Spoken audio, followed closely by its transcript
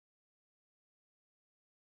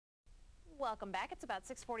Welcome back. It's about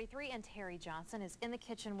 6:43 and Terri Johnson is in the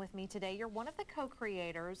kitchen with me today. You're one of the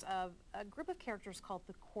co-creators of a group of characters called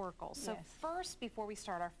the Quirkles. So first, before we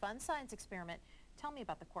start our fun science experiment, tell me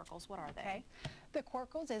about the Quirkles. What are they? Okay. The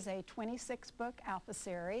Quirkles is a 26-book alpha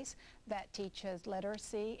series that teaches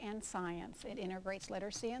literacy and science. It integrates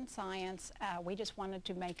literacy and science. We just wanted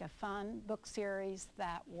to make a fun book series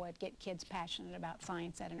that would get kids passionate about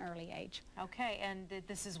science at an early age. Okay, and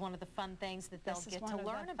this is one of the fun things that they'll get to learn about, This is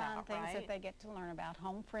one of the fun things that they get to learn about,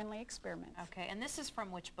 home-friendly experiments. Okay, and this is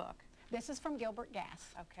from which book? This is from Gilbert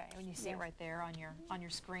Gas. Okay, when you see it right there on your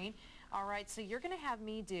screen. All right, so you're going to have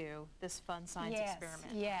me do this fun science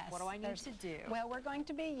experiment. Yes. What do I need to do? Well, we're going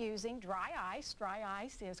to be using dry ice. Dry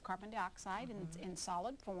ice is carbon dioxide in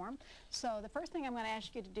solid form. So the first thing I'm going to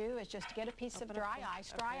ask you to do is just to get a piece of dry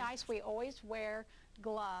ice. Dry ice, we always wear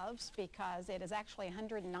gloves because it is actually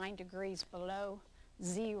 109 degrees below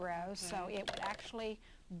zero, so it would actually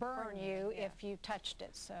burn you if you touched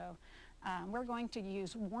it. So we're going to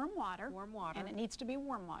use warm water, and it needs to be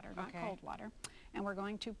warm water, not cold water. And we're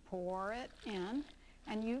going to pour it in,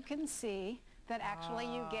 and you can see that actually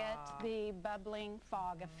you get the bubbling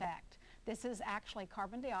fog effect. This is actually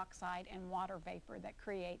carbon dioxide and water vapor that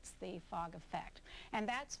creates the fog effect. And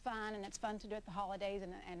that's fun, and it's fun to do at the holidays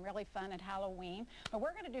and really fun at Halloween. But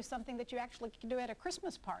we're going to do something that you actually can do at a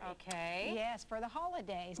Christmas party. Okay. Yes, for the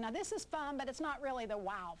holidays. Now this is fun, but it's not really the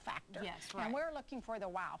wow factor. Yes, right. And we're looking for the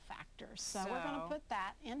wow factor. So we're going to put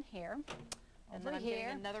that in here. And then I'm getting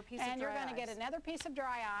another piece of dry ice. And you're going to get another piece of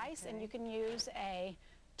dry ice, and you can use a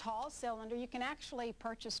tall cylinder. You can actually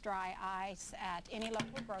purchase dry ice at any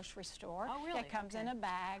local grocery store. Oh, really? It comes in a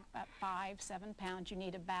bag, about 5-7 pounds. You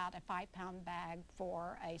need about a 5-pound bag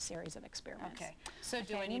for a series of experiments. Okay. So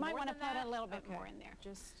do I need you might more want to than put that? a little bit more in there.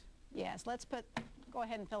 Yes, let's put, go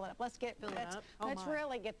ahead and fill it up. Let's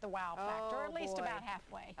really get the wow factor, or at least about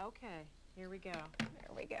halfway. Okay, here we go.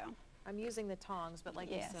 There we go. I'm using the tongs, but like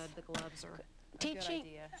you said, the gloves are a good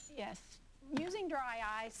idea. Yes. Using dry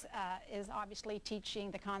ice is obviously teaching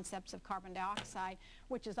the concepts of carbon dioxide,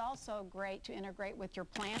 which is also great to integrate with your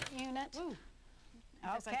plant unit. Ooh.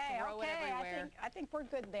 Okay, I think we're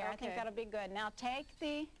good there. I think that'll be good. Now take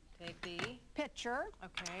the pitcher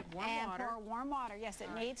and pour warm water. Yes, it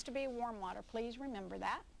needs to be warm water. Please remember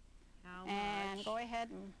that. How and much? Go ahead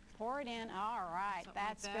and pour it in. All right,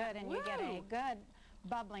 that's good, and you get a good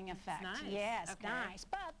bubbling effect. Nice. Yes, nice.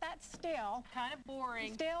 But that's still kind of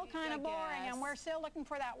boring. Still kind of boring, and we're still looking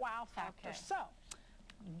for that wow factor. So,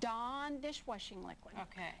 Dawn dishwashing liquid.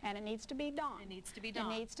 And it needs to be Dawn. It needs to be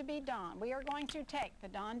Dawn. It needs to be Dawn. We are going to take the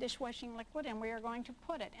Dawn dishwashing liquid, and we are going to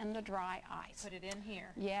put it in the dry ice. Put it in here.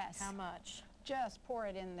 Yes. How much? Just pour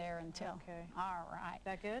it in there until. All right.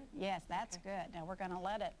 That good? Yes, that's good. Now we're going to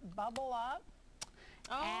let it bubble up.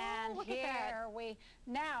 Oh, and look here at that.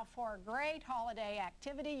 Now for a great holiday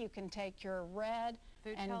activity, you can take your red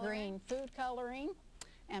and green food coloring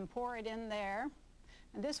and pour it in there.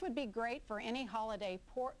 And this would be great for any holiday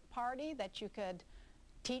party that you could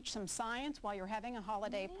teach some science while you're having a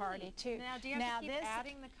holiday party too. Now, do you have to keep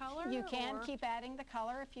adding the color? You can keep adding the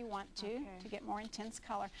color if you want to get more intense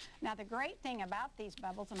color. Now the great thing about these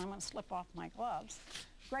bubbles, and I'm going to slip off my gloves,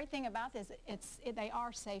 great thing about this, they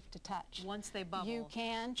are safe to touch. Once they bubble.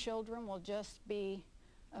 Children will just be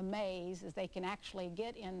amazed as they can actually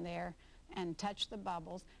get in there and touch the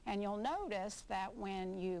bubbles. And you'll notice that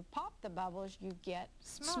when you pop the bubbles, you get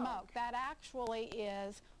smoke. That actually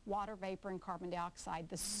is water vapor and carbon dioxide.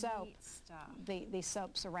 The soap, the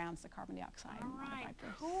soap surrounds the carbon dioxide. All right,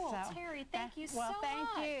 cool. So, Terri, thank you so much. Well,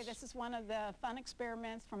 thank you. This is one of the fun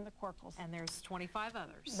experiments from the Quirkles. And there's 25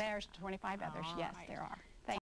 others. There's 25 others, yes, there are.